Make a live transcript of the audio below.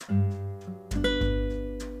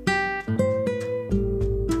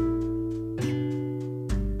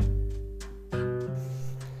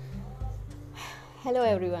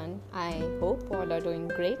Hello everyone, I hope all are doing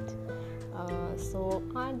great. सो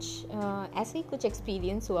आज ऐसे ही कुछ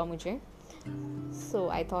एक्सपीरियंस हुआ मुझे, सो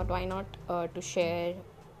I thought why not to share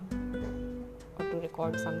और to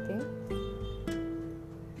record something.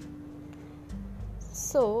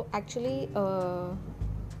 So actually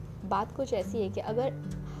बात कुछ ऐसी है कि अगर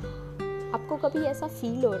आपको कभी ऐसा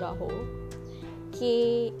फील हो रहा हो कि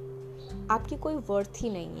आपकी कोई वर्थ ही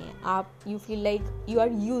नहीं है, आप you feel like you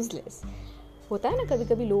are useless. होता है ना, कभी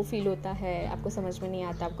कभी लो फील होता है, आपको समझ में नहीं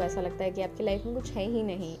आता, आपको ऐसा लगता है कि आपकी लाइफ में कुछ है ही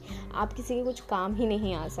नहीं, आप किसी के कुछ काम ही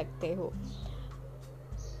नहीं आ सकते हो।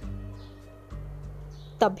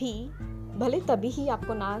 तभी ही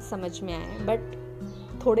आपको ना समझ में आए, बट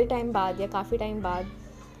थोड़े टाइम बाद या काफ़ी टाइम बाद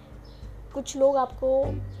कुछ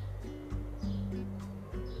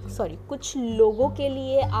लोगों के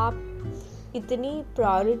लिए आप इतनी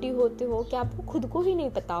प्रायोरिटी होते हो कि आपको खुद को ही नहीं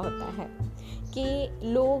पता होता है कि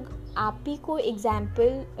लोग आप ही को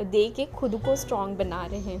एग्जाम्पल दे के खुद को स्ट्रॉन्ग बना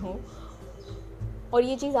रहे हों और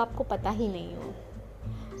ये चीज़ आपको पता ही नहीं हो।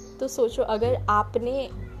 तो सोचो, अगर आपने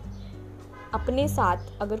अपने साथ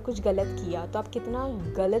अगर कुछ गलत किया तो आप कितना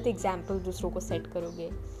गलत एग्जाम्पल दूसरों को सेट करोगे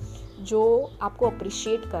जो आपको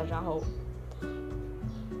अप्रिशिएट कर रहा हो।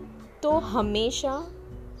 तो हमेशा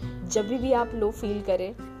जब भी आप लो फील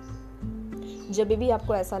करें, जब भी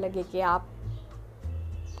आपको ऐसा लगे कि आप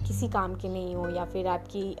किसी काम के नहीं हो या फिर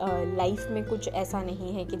आपकी लाइफ में कुछ ऐसा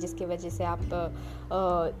नहीं है कि जिसकी वजह से आप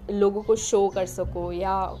लोगों को शो कर सको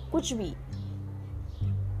या कुछ भी,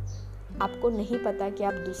 आपको नहीं पता कि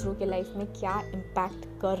आप दूसरों के लाइफ में क्या इम्पैक्ट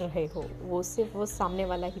कर रहे हो, वो सिर्फ वो सामने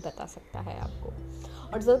वाला ही बता सकता है आपको।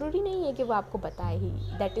 और ज़रूरी नहीं है कि वो आपको बताए ही।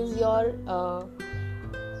 That is your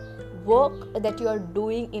work that you are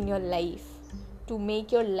doing in your life to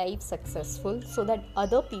make your life successful so that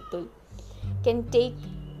other people can take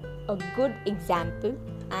a good example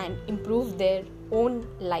and improve their own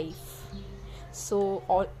life. So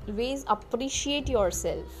always appreciate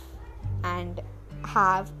yourself and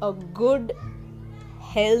have a good,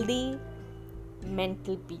 healthy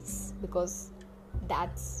mental peace, because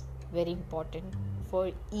that's very important for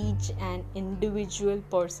each and individual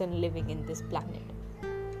person living in this planet.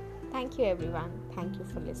 Thank you everyone. Thank you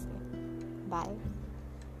for listening. Bye.